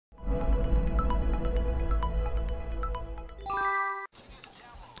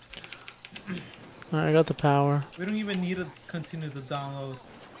Alright, I got the power. We don't even need to continue to download.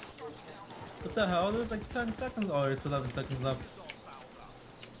 What the hell? There's like 10 seconds. Oh, it's 11 seconds left.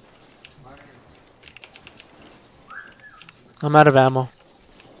 I'm out of ammo.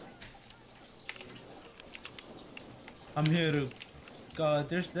 I'm here to. God,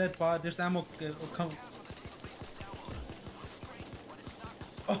 there's that bot. There's ammo. Come.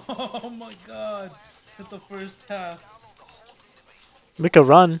 Oh my god. Hit the first half. Make a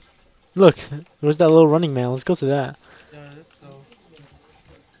run. Look, where's that little running man? Let's go to that. Yeah, let's go.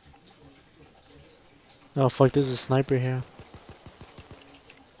 Oh fuck, there's a sniper here.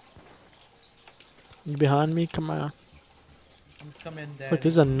 You behind me? Come on. I'm coming, Dad. Look,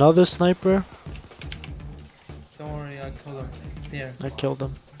 there's another sniper. Don't worry, I killed him. There. I killed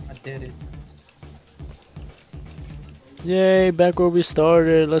him. I did it. Yay, back where we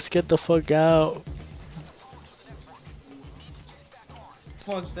started. Let's get the fuck out.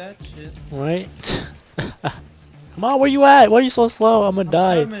 Fuck that shit. Right? Come on, where you at? Why are you so slow? I'm gonna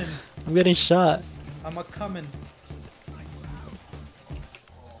die. Coming. I'm getting shot. I'm a coming.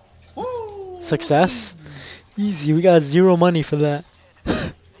 Woo! Success? Easy. We got 0 money for that.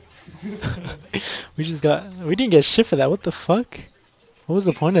 We didn't get shit for that. What the fuck? What was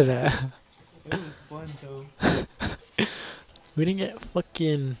the point of that? It was fun though. We didn't get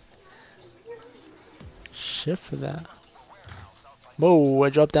fucking shit for that. Whoa, I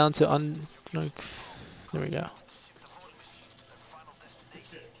dropped down to like, there we go.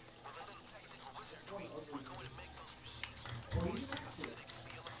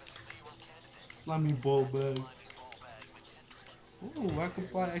 Slimy ball bag. Ooh, I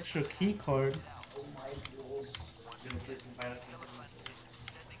could buy extra key card.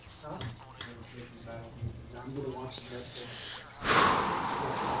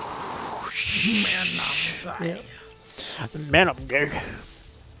 Yeah. Man, I'm good.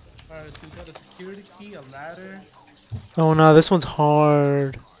 Alright, so we got a security key, a ladder. Oh no, this one's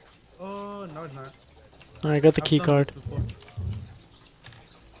hard. Oh, no it's not. Alright, I got the I've key done card. this before.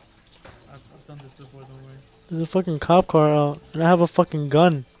 I've done this before, don't worry. There's a fucking cop car out, and I have a fucking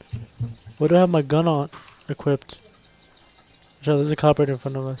gun. Why do I have my gun on equipped? Sure, there's a cop right in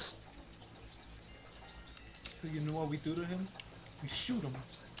front of us. So you know what we do to him? We shoot him.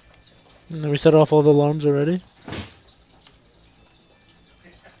 And then we set off all the alarms already.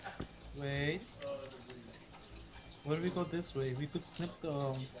 Wait. What if we go this way? We could snip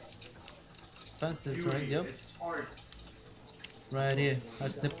the fences, right? Yep. Right here. I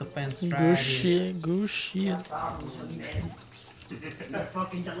snipped the fence right Good here. shit, good shit.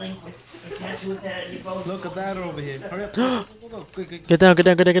 Fucking delinquent. I catch you with that and you both. Look at that over here. Hurry up. Go, quick, quick. Get down, get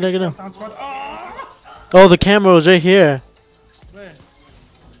down, get down, get down, get down. Down squad. Oh! Oh, the camera was right here. Where?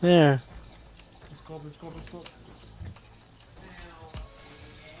 There. Let's go, let's go, let's go.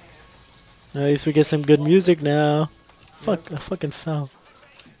 At least we get some good music now. Fuck, I fucking fell.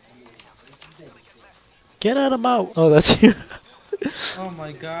 Get out of my... Oh, that's you. Oh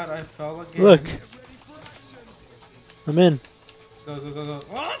my god, I fell again. Look. I'm in. Go, go, go, go.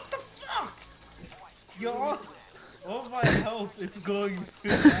 What the fuck? Yo! Oh, my health is going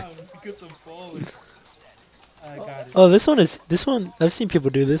down because I'm falling. I got it. Oh, this one, I've seen people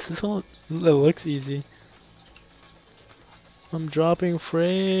do this. This one that looks easy. I'm dropping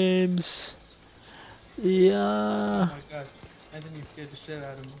frames. Oh Yeah. my god. Anthony scared the shit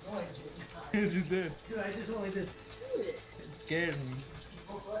out of me. Yes, you did. Dude, I just went like this. It scared me.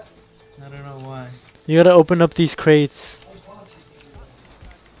 I don't know why. You gotta open up these crates.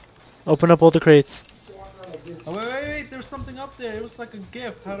 Open up all the crates. Oh, wait, wait, wait. There's something up there. It was like a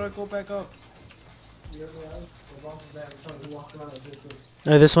gift. How do I go back up?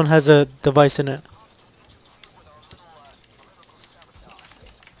 This one has a device in it.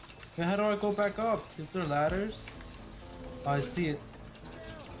 Wait, how do I go back up? Is there ladders? Oh, I see it.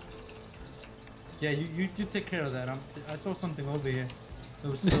 Yeah, you take care of that. I saw something over here. It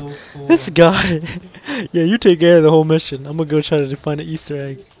was so cool. This guy. Yeah, you take care of the whole mission. I'm gonna go try to find an Easter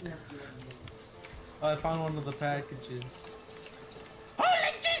egg. Oh, I found one of the packages.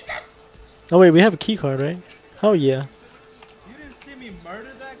 Holy Jesus! Oh wait, we have a key card, right? Oh yeah. You didn't see me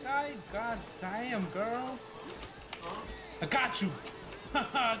murder that guy? God damn, girl. I got you.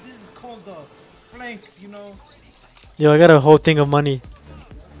 This is called the flank, you know. Yo, I got a whole thing of money.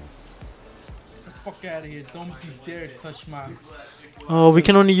 Get the fuck out of here. Don't you dare touch my... Oh, we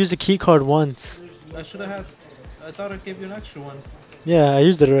can only use the key card once. I should have had... I thought I gave you an extra one. Yeah, I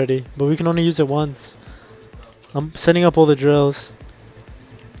used it already, but we can only use it once. I'm setting up all the drills.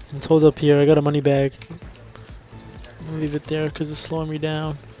 It's hold up here. I got a money bag. I'm gonna leave it there because it's slowing me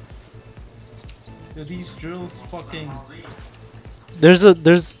down. Yo, these drills fucking... There's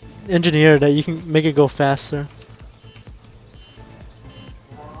engineer that you can make it go faster.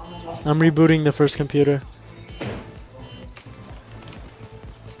 I'm rebooting the first computer.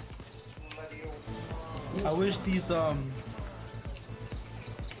 I wish these AIs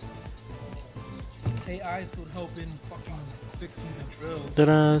would help in fucking fixing the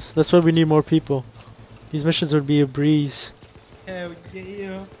drills. That's why we need more people. These missions would be a breeze. Hell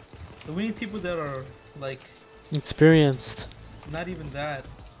yeah. But we need people that are like Experienced. not even that.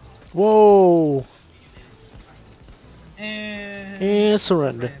 Whoa! And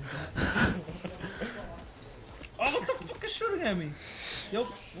Surrender. Oh, what the fuck is shooting at me? Yo,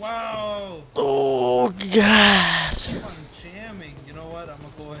 wow. Oh god! Keep on jamming. You know what? I'm gonna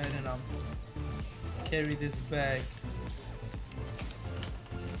go ahead and carry this bag.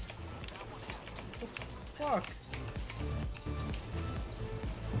 What the fuck?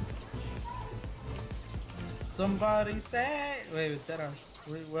 Somebody say. Wait,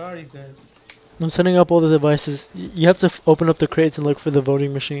 where are you guys? I'm setting up all the devices. You have to open up the crates and look for the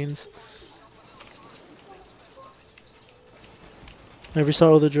voting machines. I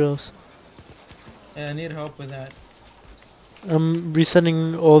restart all the drills. Yeah, I need help with that. I'm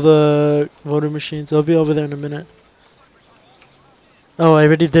resetting all the voting machines. I'll be over there in a minute. Oh, I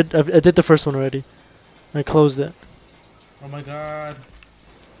already did. I did the first one already. I closed it. Oh my god.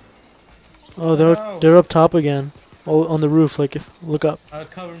 Oh, Wow. they're up top again. All on the roof. Like, look up.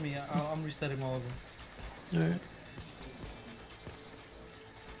 Cover me. I'm resetting all of them. All right.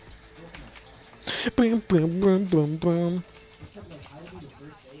 Boom, boom, boom, boom, boom.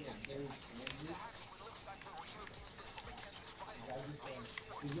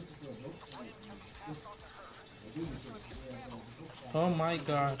 Oh my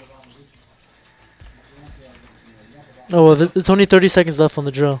god. Oh well, it's only 30 seconds left on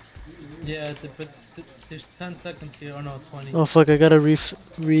the drill. Yeah, but there's 10 seconds here. Oh no, 20. Oh fuck! I gotta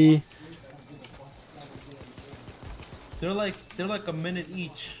They're like a minute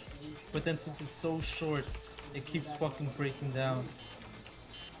each, but then since it's so short, it keeps fucking breaking down.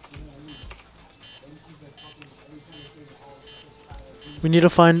 We need to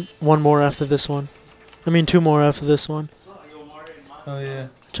find one more after this one. I mean, two more after this one. Oh yeah.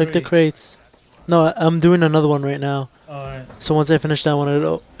 Check the Three. crates. No, I'm doing another one right now. Alright. So once I finish that one,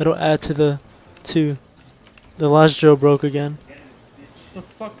 it'll add to the two. The last drill broke again. The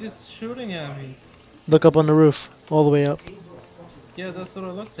fuck is shooting at me? Look up on the roof, all the way up. Yeah, that's what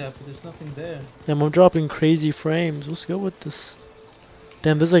I looked at, but there's nothing there. Damn, I'm dropping crazy frames. Let's go with this.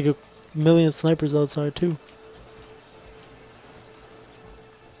 Damn, there's like a million snipers outside too.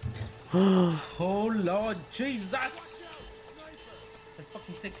 Oh Lord Jesus! I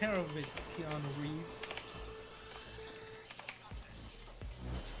fucking take care of it, Keanu Reeves.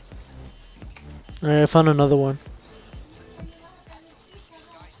 Alright, I found another one.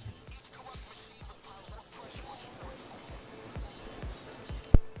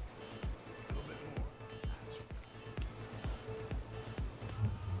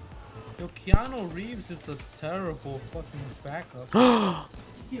 Yo, Keanu Reeves is a terrible fucking backup.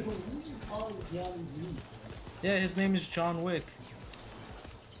 Yeah, his name is John Wick.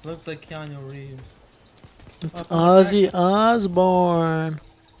 Looks like Keanu Reeves. It's Up Ozzy in the Osbourne.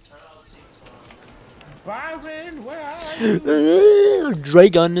 Byron, where are you?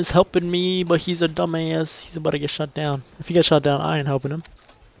 Dragon is helping me, but he's a dumbass. He's about to get shot down. If he gets shot down, I ain't helping him.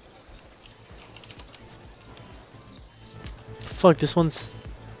 Fuck, this one's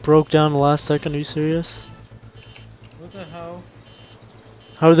broke down the last second. Are you serious? What the hell?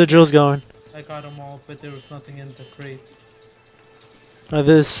 How are the drills going? I got them all, but there was nothing in the crates.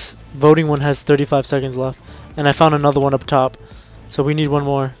 This voting one has 35 seconds left. And I found another one up top. So we need one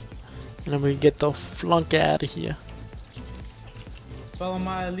more. And then we get the flunk out of here. Follow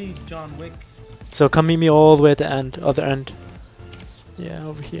my lead, John Wick. So come meet me all the way at the end, other end. Yeah,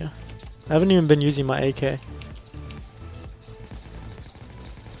 over here. I haven't even been using my AK.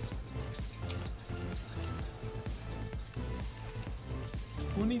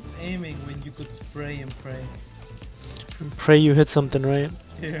 Who needs aiming when you could spray and pray? Pray you hit something, right?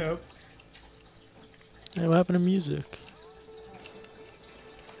 Yep. Hey, what happened to music?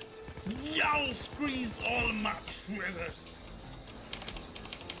 Y'all squeeze all my triggers.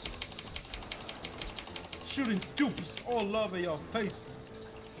 Shooting dupes all over your face.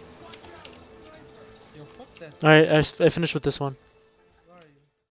 Yo, fuck that. Alright, I finished with this one.